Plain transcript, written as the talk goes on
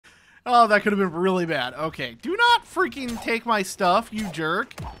Oh, that could have been really bad. Okay, do not freaking take my stuff, you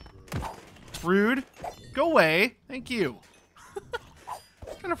jerk. Rude. Go away. Thank you.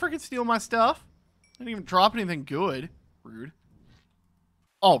 Trying to freaking steal my stuff. Didn't even drop anything good. Rude.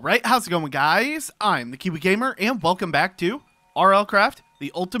 Alright, how's it going, guys? I'm the Kiwi Gamer, and welcome back to RLCraft,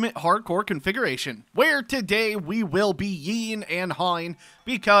 the ultimate hardcore configuration, where today we will be yeeing and hawing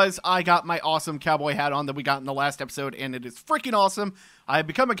because I got my awesome cowboy hat on that we got in the last episode, and it is freaking awesome. I've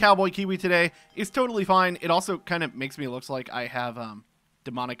become a cowboy Kiwi today. It's totally fine. It also kind of makes me look like I have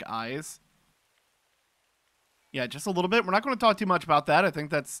demonic eyes. Yeah, just a little bit. We're not going to talk too much about that. I think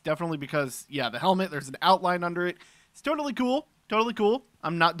that's definitely because, yeah, the helmet, there's an outline under it. It's totally cool. Totally cool.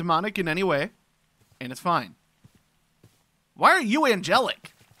 I'm not demonic in any way, and it's fine. Why are you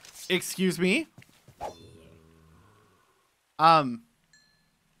angelic? Excuse me? Okay.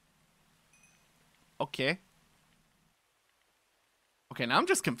 Okay, now I'm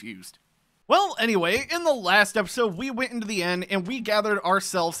just confused. Well, anyway, in the last episode, we went into the end and we gathered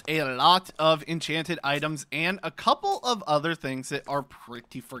ourselves a lot of enchanted items and a couple of other things that are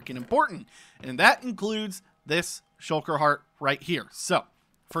pretty freaking important. And that includes this shulker heart right here. So,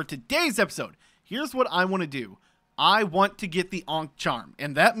 for today's episode, here's what I want to do. I want to get the Ankh Charm,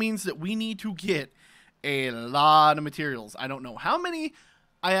 and that means that we need to get a lot of materials. I don't know how many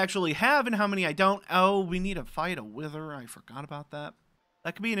I actually have and how many I don't. Oh, we need to fight a wither. I forgot about that.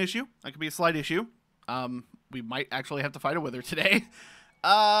 That could be an issue. That could be a slight issue. We might actually have to fight a wither today.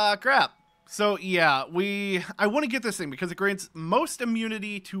 Crap. So, yeah, I want to get this thing because it grants most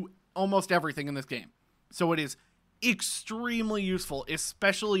immunity to almost everything in this game. So it is extremely useful,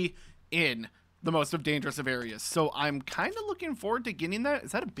 especially in the most of dangerous of areas. So I'm kind of looking forward to getting that.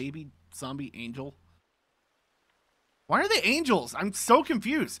 Is that a baby zombie angel? Why are they angels? I'm so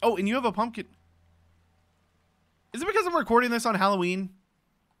confused. Oh, and you have a pumpkin. Is it because I'm recording this on Halloween?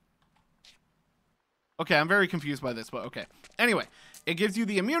 Okay, I'm very confused by this, but okay. Anyway, it gives you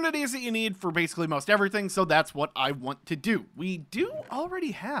the immunities that you need for basically most everything, so that's what I want to do. We do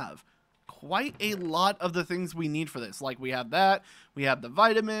already have quite a lot of the things we need for this. Like, we have that, we have the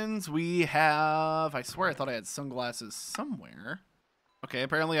vitamins, we have... I swear I thought I had sunglasses somewhere. Okay,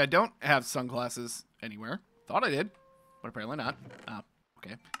 apparently I don't have sunglasses anywhere. Thought I did, but apparently not.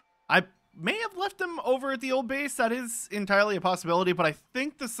 Okay. I may have left them over at the old base. That is entirely a possibility, but I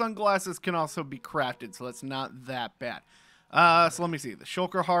think the sunglasses can also be crafted, so that's not that bad. So let me see. The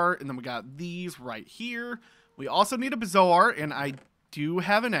shulker heart, and then we got these right here. We also need a bazaar, and I do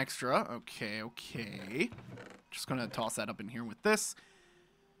have an extra. Okay. Just gonna toss that up in here with this.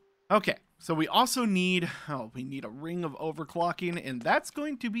 Okay, so we also need, we need a ring of overclocking, and that's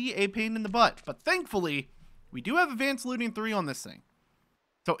going to be a pain in the butt. But thankfully, we do have advanced looting 3 on this thing.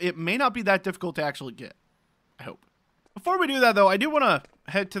 So it may not be that difficult to actually get. I hope. Before we do that, though, I do want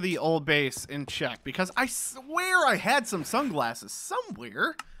to head to the old base and check, because I swear I had some sunglasses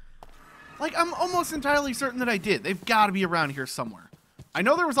somewhere. Like, I'm almost entirely certain that I did. They've got to be around here somewhere. I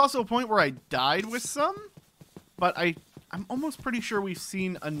know there was also a point where I died with some, but I'm almost pretty sure we've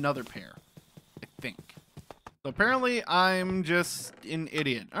seen another pair, I think. So apparently I'm just an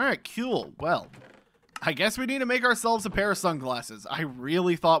idiot. All right, cool. Well, I guess we need to make ourselves a pair of sunglasses. I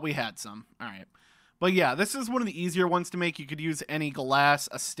really thought we had some. All right. But yeah, this is one of the easier ones to make. You could use any glass,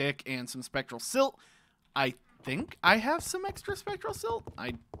 a stick, and some spectral silt. I think I have some extra spectral silt.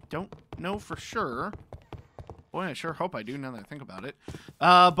 I don't know for sure. Boy, I sure hope I do now that I think about it.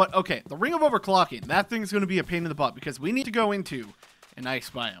 But okay, the ring of overclocking. That thing's going to be a pain in the butt because we need to go into an ice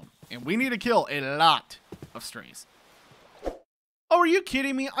biome. And we need to kill a lot of strays. Oh, are you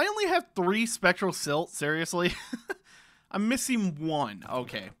kidding me? I only have 3 spectral silt. Seriously? I'm missing 1.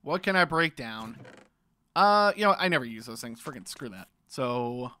 Okay, what can I break down? You know, I never use those things. Freaking screw that.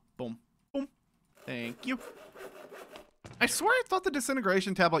 So, boom. Boom. Thank you. I swear I thought the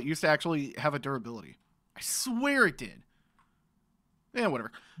disintegration tablet used to actually have a durability. I swear it did. Yeah,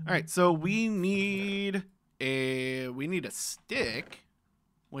 whatever. All right, so we need a stick,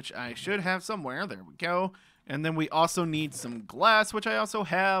 which I should have somewhere. There we go. And then we also need some glass, which I also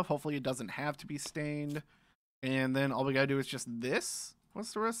have. Hopefully it doesn't have to be stained. And then all we gotta do is just this.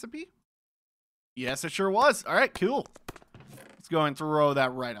 What's the recipe? Yes, it sure was. All right, cool. Let's go and throw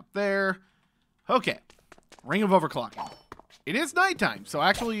that right up there. Okay, ring of overclocking. It is nighttime, so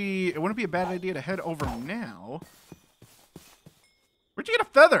actually it wouldn't be a bad idea to head over now. Where'd you get a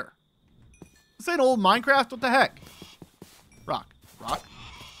feather? This ain't old Minecraft. What the heck? Rock. Rock.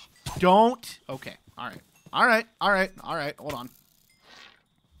 Don't. Okay. All right. All right. All right. All right. Hold on.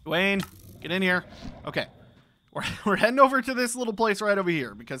 Dwayne, get in here. Okay. We're heading over to this little place right over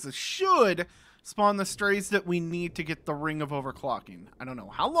here because it should spawn the strays that we need to get the ring of overclocking. I don't know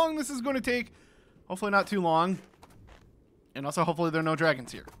how long this is going to take. Hopefully not too long. And also hopefully there are no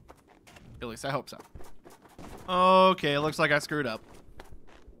dragons here. At least I hope so. Okay, it looks like I screwed up.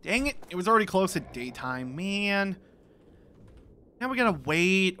 Dang it, it was already close at daytime, man. Now we gotta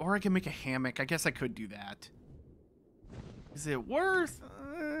wait, or I can make a hammock. I guess I could do that. Is it worth?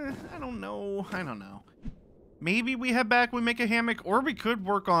 I don't know. I don't know. Maybe we head back, we make a hammock, or we could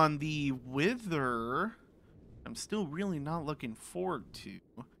work on the wither. I'm still really not looking forward to.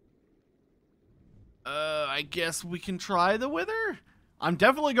 I guess we can try the wither? I'm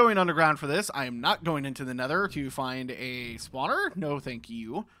definitely going underground for this. I am not going into the nether to find a spawner. No, thank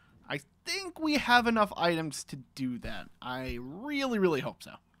you. I think we have enough items to do that. I really, really hope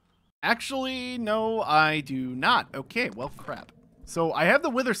so. Actually, no, I do not. Okay, well, crap. So I have the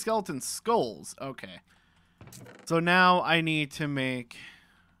wither skeleton skulls. Okay. So now I need to make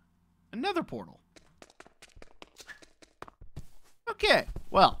another portal. Okay,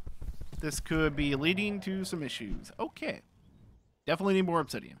 well, this could be leading to some issues. Okay. Definitely need more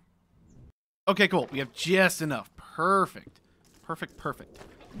obsidian. Okay, cool. We have just enough. Perfect. Perfect, perfect.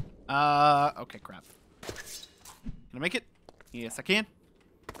 Okay, crap. Can I make it? Yes, I can.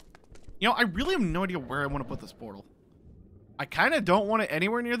 You know, I really have no idea where I want to put this portal. I kind of don't want it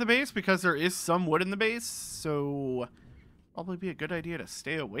anywhere near the base because there is some wood in the base, so probably be a good idea to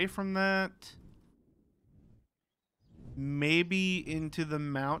stay away from that. Maybe into the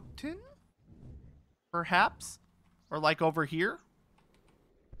mountain? Perhaps? Or like over here?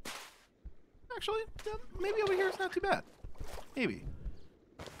 Actually, maybe over here is not too bad. Maybe.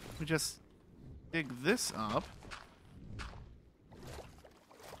 We just dig this up.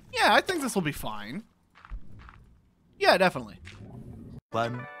 Yeah, I think this will be fine. Yeah, definitely.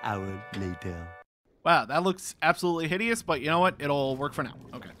 1 hour later. Wow, that looks absolutely hideous, but you know what? It'll work for now.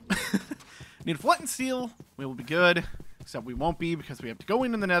 Okay. Need a flint and steel. We will be good. Except we won't be because we have to go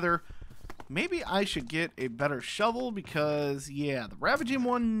into the nether. Maybe I should get a better shovel because, yeah, the ravaging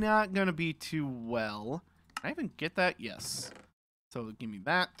one not going to be too well. Can I even get that? Yes. So give me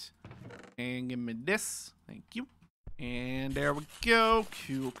that. And give me this. Thank you. And there we go.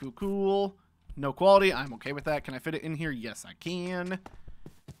 Cool, cool, cool. No quality. I'm okay with that. Can I fit it in here? Yes, I can.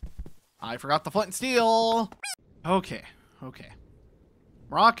 I forgot the flint and steel. Okay. Okay.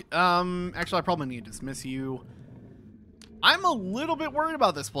 Rock, actually, I probably need to dismiss you. I'm a little bit worried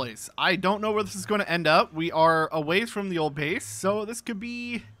about this place. I don't know where this is going to end up. We are a ways from the old base, so this could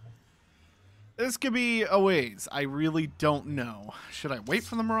be a ways. I really don't know. Should I wait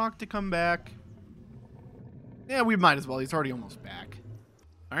for the Marok to come back? Yeah, we might as well. He's already almost back.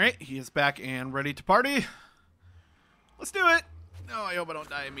 All right, he is back and ready to party. Let's do it. No, I hope I don't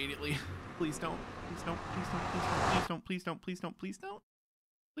die immediately. Please don't. Please don't. Please don't. Please don't. Please don't. Please don't. Please don't.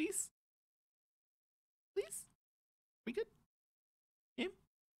 Please. Please. We good? Game?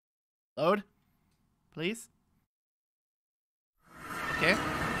 Load. Please. Okay.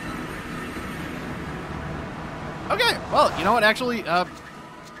 Okay, well, you know what, actually,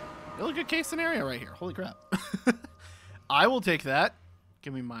 really good case scenario right here. Holy crap. I will take that.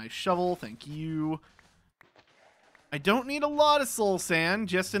 Give me my shovel, thank you. I don't need a lot of soul sand,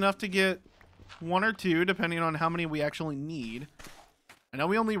 just enough to get 1 or 2, depending on how many we actually need. I know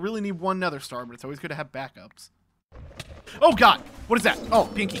we only really need 1 nether star, but it's always good to have backups. Oh, God! What is that?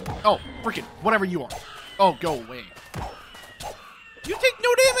 Oh, Pinky. Oh, freaking whatever you are. Oh, go away. You take no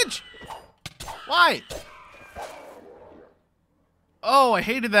damage! Why? Oh, I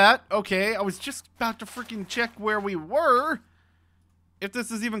hated that. Okay, I was just about to freaking check where we were. If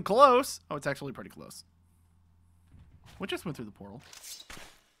this is even close. Oh, it's actually pretty close. What just went through the portal?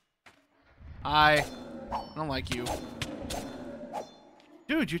 I don't like you.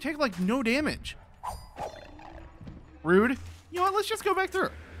 Dude, you take like no damage. Rude. You know what? Let's just go back through.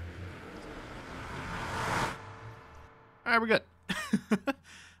 All right, we're good.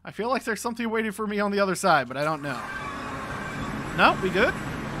 I feel like there's something waiting for me on the other side, but I don't know. No, we good?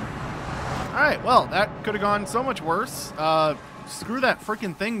 All right, well, that could have gone so much worse. Screw that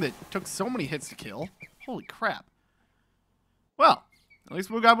freaking thing that took so many hits to kill. Holy crap. Well, at least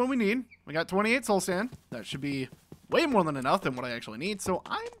we got what we need. We got 28 soul sand. That should be way more than enough than what I actually need, so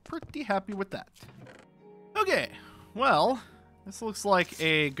I'm pretty happy with that. Okay, well, this looks like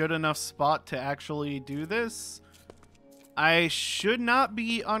a good enough spot to actually do this. I should not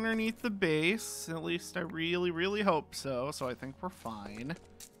be underneath the base. At least I really, really hope so. So I think we're fine.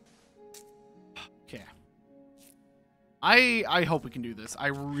 Okay. I hope we can do this. I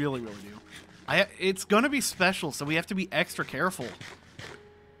really, really do. It's going to be special, so we have to be extra careful.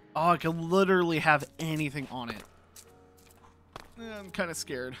 Oh, I could literally have anything on it. I'm kind of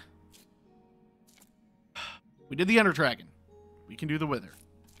scared. We did the Ender Dragon. We can do the Wither.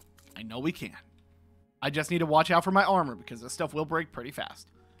 I know we can. I just need to watch out for my armor because this stuff will break pretty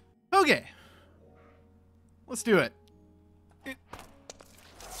fast. Okay. Let's do it.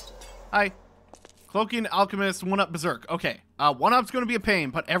 Hi. Cloaking Alchemist, 1-up Berserk. Okay. 1-up's going to be a pain,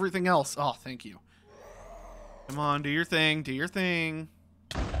 but everything else... Oh, thank you. Come on, do your thing. Do your thing.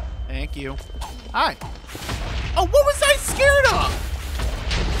 Thank you. Hi. Oh, what was I scared of?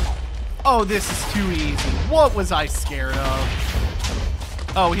 Oh, this is too easy. What was I scared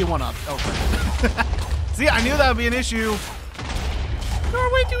of? Oh, he 1-up. Oh, see, I knew that would be an issue.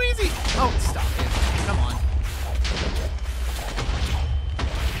 You're way too easy. Oh, stop it. Come on.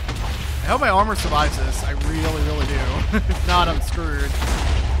 I hope my armor survives this. I really, really do. If not, I'm screwed.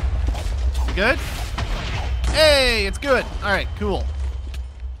 You good? Hey, it's good. All right, cool.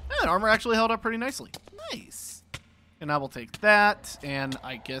 That armor actually held up pretty nicely. Nice. And I will take that, and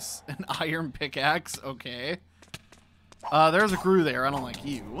I guess an iron pickaxe. Okay. There's a Gru there. I don't like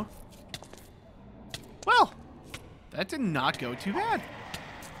you. Well, that did not go too bad.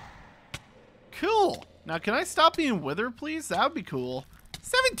 Cool. Now, can I stop being withered, please? That would be cool.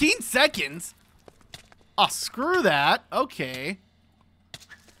 17 seconds? Oh, screw that. Okay.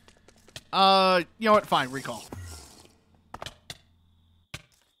 You know what? Fine, recall.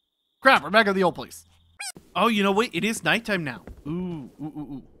 Crap, we're back at the old place. Oh, you know, wait, it is nighttime now.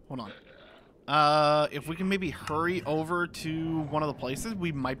 Ooh. Hold on. If we can maybe hurry over to one of the places,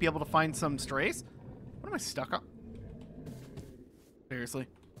 we might be able to find some strays. What am I stuck on? Seriously?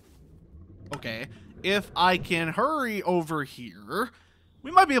 Okay. If I can hurry over here,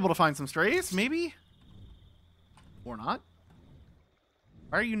 we might be able to find some strays, maybe? Or not?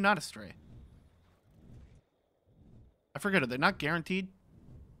 Why are you not a stray? I forget, are they not guaranteed?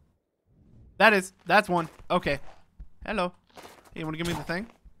 That's one. Okay. Hello. Hey, you want to give me the thing?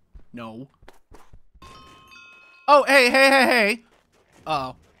 No. Oh, hey.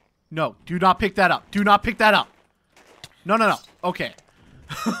 Uh-oh. No, do not pick that up. Do not pick that up. No. Okay.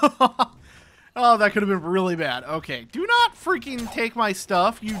 Oh, that could have been really bad. Okay. Do not freaking take my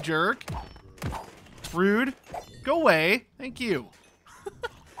stuff, you jerk. Rude. Go away. Thank you.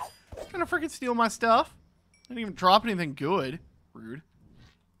 Trying to freaking steal my stuff. I didn't even drop anything good. Rude.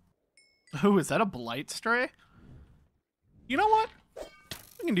 Oh, is that a blight stray? You know what?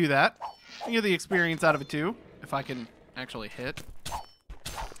 We can do that. I can get the experience out of it too, if I can actually hit.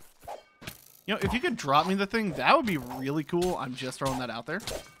 You know, if you could drop me the thing, that would be really cool. I'm just throwing that out there.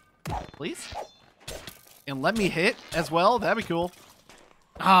 Please? And let me hit as well. That'd be cool.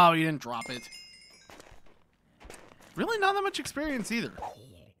 Oh, you didn't drop it. Really not that much experience either.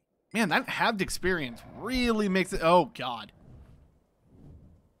 Man, that halved experience really makes it... Oh, God.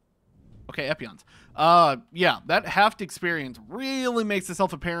 Okay, Epions. Yeah, that halved experience really makes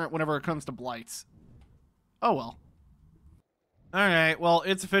itself apparent whenever it comes to blights. Oh, well. Alright, well,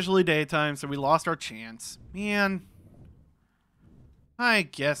 it's officially daytime, so we lost our chance. Man. I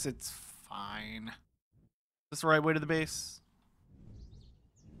guess it's fine. Is this the right way to the base?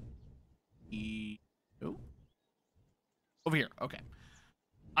 Oh. Over here, okay.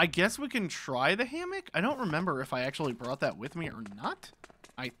 I guess we can try the hammock. I don't remember if I actually brought that with me or not.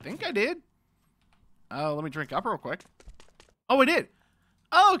 I think I did. Let me drink up real quick. Oh, I did.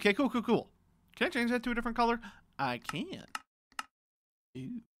 Oh, okay, cool. Can I change that to a different color? I can.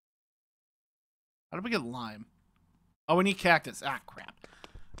 Ew. How did we get lime? Oh, we need cactus. Ah, crap.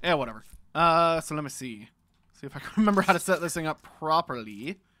 Yeah, whatever. So let me see. See if I can remember how to set this thing up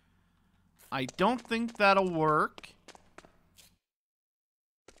properly. I don't think that'll work.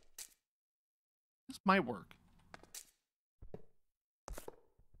 This might work.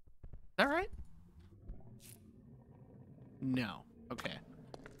 Is that right? No. Okay.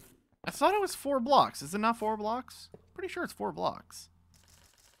 I thought it was 4 blocks. Is it not 4 blocks? Pretty sure it's 4 blocks.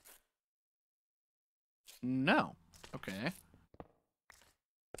 No. Okay.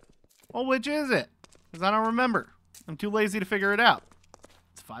 Well, which is it? Because I don't remember. I'm too lazy to figure it out.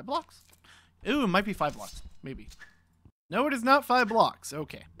 It's 5 blocks? Ooh, it might be 5 blocks. Maybe. No, it is not 5 blocks.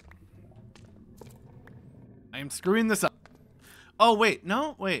 Okay. I am screwing this up. Oh, wait.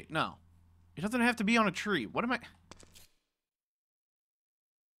 No. Wait, no. It doesn't have to be on a tree. What am I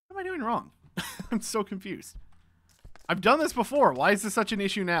doing wrong? I'm so confused. I've done this before. Why is this such an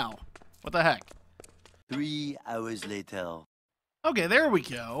issue now? What the heck? 3 hours later. Okay, there we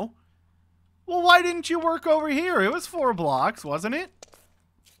go. Well, why didn't you work over here? It was 4 blocks, wasn't it?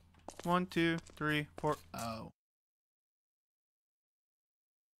 1, 2, 3, 4. Oh.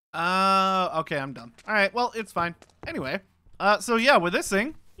 Okay, I'm done. All right, well, it's fine. Anyway, so yeah, with this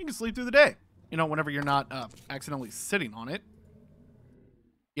thing, you can sleep through the day. You know, whenever you're not accidentally sitting on it.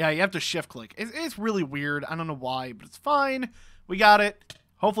 Yeah, you have to shift click. It's really weird. I don't know why, but it's fine. We got it.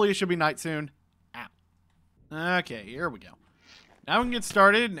 Hopefully it should be night soon. Ow. Okay, here we go. Now we can get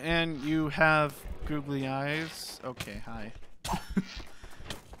started, and you have googly eyes. Okay, hi.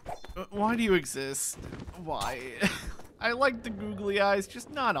 Why do you exist? Why? I like the googly eyes,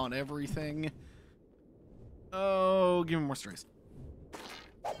 just not on everything. Oh, give me more strays.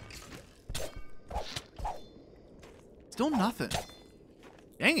 Still nothing.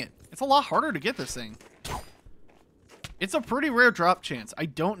 Dang it. It's a lot harder to get this thing. It's a pretty rare drop chance. I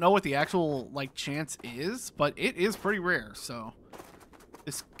don't know what the actual, like, chance is, but it is pretty rare, so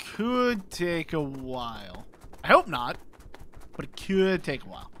this could take a while. I hope not, but it could take a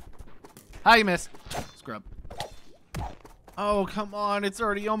while. Hi, you missed. Scrub. Oh, come on. It's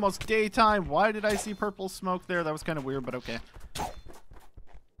already almost daytime. Why did I see purple smoke there? That was kind of weird, but okay.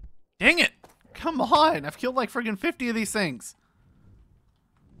 Dang it. Come on. I've killed like friggin' 50 of these things.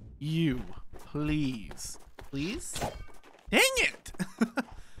 You. Please. Please? Dang it.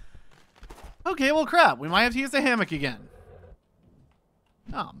 Okay, well, crap. We might have to use the hammock again.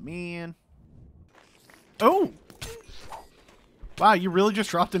 Oh, man. Oh. Wow, you really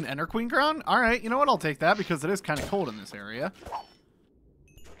just dropped an Ender Queen crown? Alright, you know what? I'll take that because it is kind of cold in this area.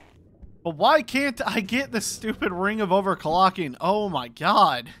 But why can't I get the stupid ring of overclocking? Oh my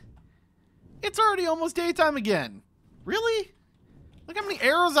god. It's already almost daytime again. Really? Look how many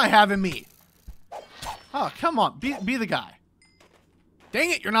arrows I have in me. Oh, come on. Be the guy.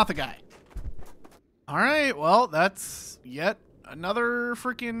 Dang it, you're not the guy. Alright, well, that's yet another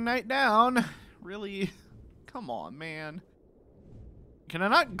freaking night down. Really? Come on, man. Can I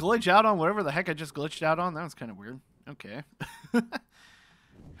not glitch out on whatever the heck I just glitched out on? That was kind of weird. Okay.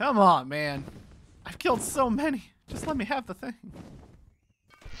 Come on, man. I've killed so many. Just let me have the thing.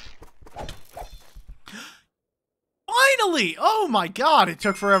 Finally! Oh my god, it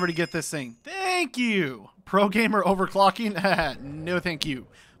took forever to get this thing. Thank you. Pro gamer overclocking? No thank you.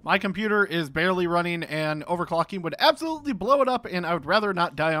 My computer is barely running and overclocking would absolutely blow it up and I would rather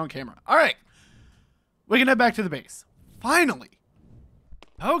not die on camera. Alright. We can head back to the base. Finally.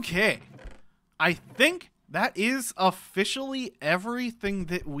 Okay, I think that is officially everything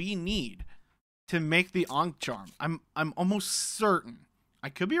that we need to make the Ankh charm. I'm almost certain. I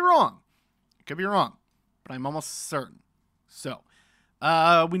could be wrong. But I'm almost certain. So,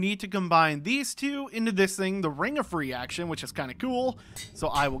 we need to combine these two into this thing, the Ring of Free Action, which is kind of cool. So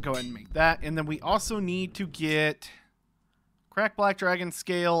I will go ahead and make that. And then we also need to get Crack Black Dragon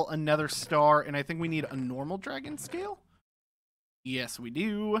Scale, another star, and I think we need a normal Dragon Scale. Yes, we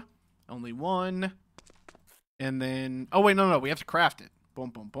do. Only one. And then... Oh, wait, no. We have to craft it. Boom,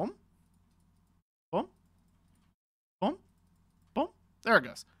 boom, boom. Boom. Boom. Boom. There it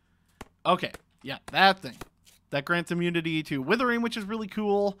goes. Okay. Yeah, that thing. That grants immunity to withering, which is really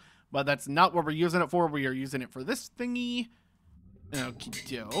cool. But that's not what we're using it for. We are using it for this thingy. Okie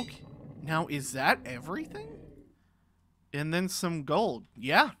doke. Now, is that everything? And then some gold.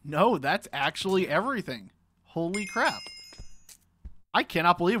 Yeah, no, that's actually everything. Holy crap. I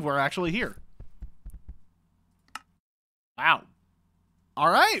cannot believe we're actually here. Wow. All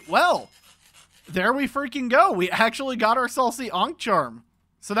right, well, there we freaking go. We actually got ourselves the Ankh charm.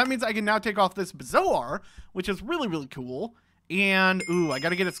 So that means I can now take off this Bazoar, which is really, really cool. And, ooh, I got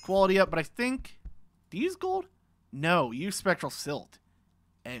to get its quality up, but I think... Do you use gold? No, use Spectral Silt.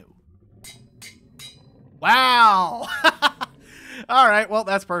 Oh. Wow. All right, well,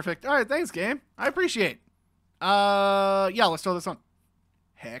 that's perfect. All right, thanks, game. I appreciate it. Yeah, let's throw this on.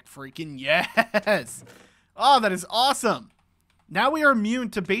 Heck freaking yes. Oh, that is awesome. Now we are immune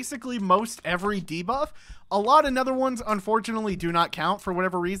to basically most every debuff. A lot of other ones, unfortunately, do not count for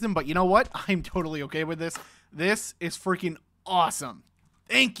whatever reason, but you know what? I'm totally okay with this. This is freaking awesome.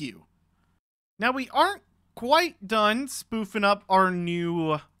 Thank you. Now, we aren't quite done spoofing up our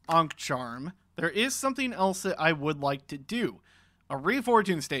new Ankh charm. There is something else that I would like to do. A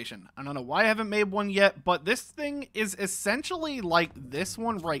reforging station. I don't know why I haven't made one yet, but this thing is essentially like this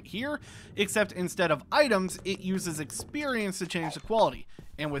one right here, except instead of items, it uses experience to change the quality.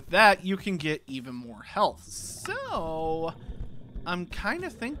 And with that, you can get even more health. So, I'm kind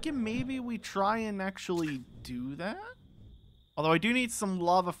of thinking maybe we try and actually do that. Although I do need some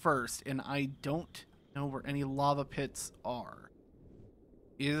lava first, and I don't know where any lava pits are.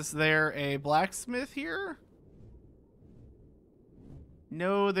 Is there a blacksmith here?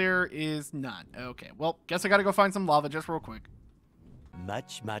 No, there is not. Okay, well, guess I gotta go find some lava just real quick.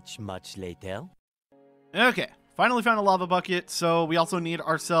 Much later. Okay, finally found a lava bucket, so we also need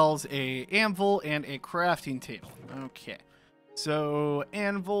ourselves a anvil and a crafting table. Okay, so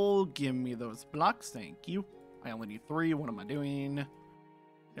anvil, give me those blocks, thank you. I only need 3, what am I doing?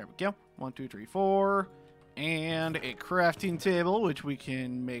 There we go. 1, 2, 3, 4. And a crafting table, which we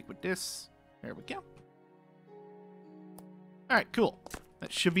can make with this. There we go. All right, cool.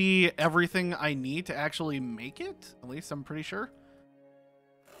 That should be everything I need to actually make it. At least I'm pretty sure.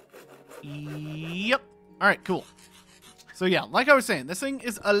 Yep. All right, cool. So yeah, like I was saying, this thing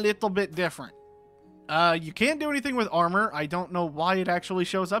is a little bit different. You can't do anything with armor. I don't know why it actually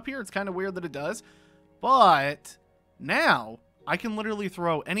shows up here. It's kind of weird that it does. But now I can literally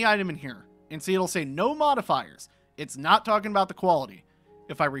throw any item in here and see it'll say no modifiers. It's not talking about the quality.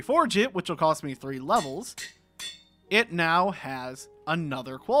 If I reforge it, which will cost me 3 levels, it now has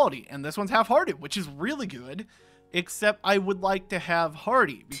another quality. And this one's half-hearted, which is really good. Except I would like to have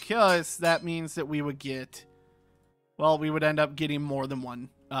hardy, because that means that we would get, well, we would end up getting more than 1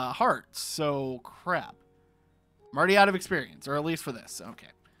 heart. So, crap. I'm already out of experience, or at least for this. Okay.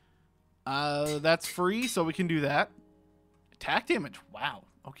 That's free, so we can do that. Attack damage. Wow.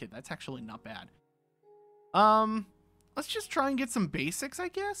 Okay, that's actually not bad. Let's just try and get some basics, I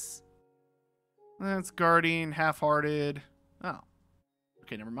guess. That's guarding, half-hearted. Oh.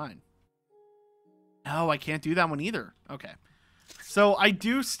 Okay, never mind. No, I can't do that one either. Okay. So I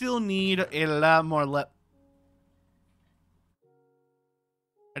do still need a lot more I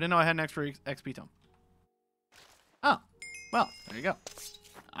didn't know I had an extra XP tome. Oh. Well, there you go.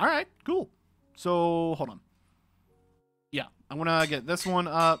 All right, cool. So, hold on. Yeah, I'm going to get this one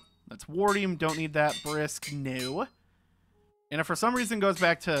up. That's Wardium. Don't need that. Brisk. No. And if for some reason it goes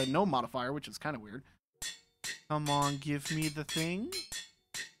back to no modifier, which is kind of weird. Come on, give me the thing.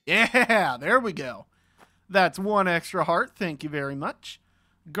 Yeah, there we go. That's 1 extra heart. Thank you very much.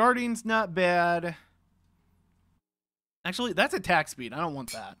 Guarding's not bad. Actually, that's attack speed. I don't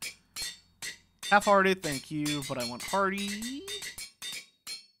want that. Half-hearted, thank you, but I want hardy.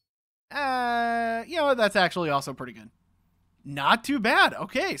 You know what? That's actually also pretty good. Not too bad.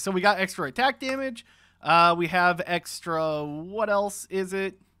 Okay, so we got extra attack damage. We have extra... What else is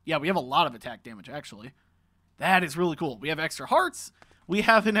it? Yeah, we have a lot of attack damage, actually. That is really cool. We have extra hearts. We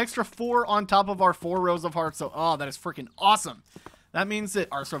have an extra 4 on top of our 4 rows of hearts. So, oh, that is freaking awesome. That means that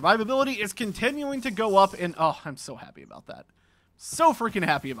our survivability is continuing to go up. And, oh, I'm so happy about that. So freaking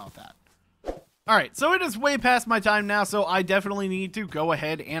happy about that. All right, so it is way past my time now. So I definitely need to go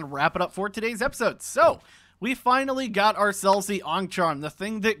ahead and wrap it up for today's episode. So we finally got ourselves the Ankh Charm, the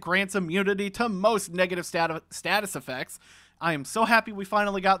thing that grants immunity to most negative status effects. I am so happy we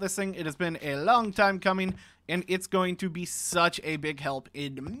finally got this thing. It has been a long time coming, and it's going to be such a big help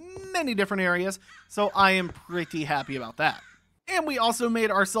in many different areas, so I am pretty happy about that. And we also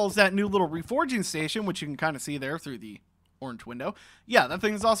made ourselves that new little reforging station, which you can kind of see there through the orange window. Yeah, that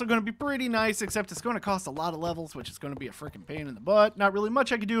thing is also going to be pretty nice, except it's going to cost a lot of levels, which is going to be a freaking pain in the butt. Not really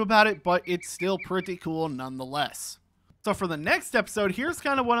much I can do about it, but it's still pretty cool nonetheless. So for the next episode, here's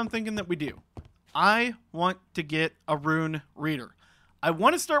kind of what I'm thinking that we do. I want to get a rune reader. I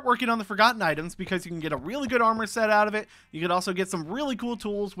want to start working on the forgotten items because you can get a really good armor set out of it. You could also get some really cool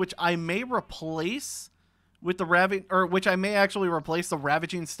tools, which I may replace with the which I may actually replace the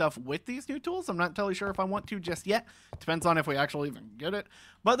ravaging stuff with these new tools. I'm not entirely sure if I want to just yet. Depends on if we actually even get it.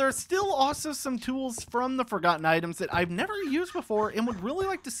 But there's still also some tools from the forgotten items that I've never used before and would really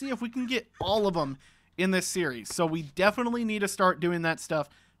like to see if we can get all of them in this series. So we definitely need to start doing that stuff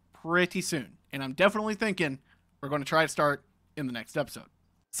pretty soon. And I'm definitely thinking we're going to try to start in the next episode.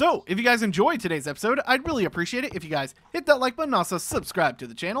 So, if you guys enjoyed today's episode, I'd really appreciate it if you guys hit that like button, also subscribe to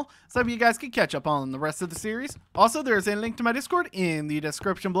the channel, so you guys can catch up on the rest of the series. Also, there's a link to my Discord in the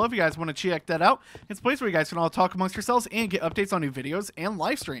description below if you guys want to check that out. It's a place where you guys can all talk amongst yourselves and get updates on new videos and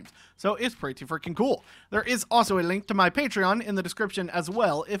live streams. So, it's pretty freaking cool. There is also a link to my Patreon in the description as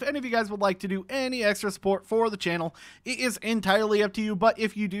well. If any of you guys would like to do any extra support for the channel, it is entirely up to you, but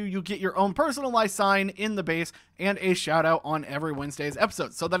if you do, you get your own personalized sign in the base and a shout out on every Wednesday's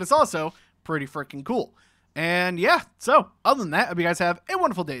episode. So that is also pretty freaking cool. And yeah, so other than that, I hope you guys have a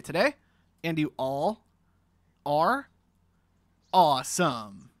wonderful day today, and you all are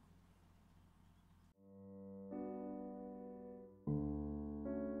awesome.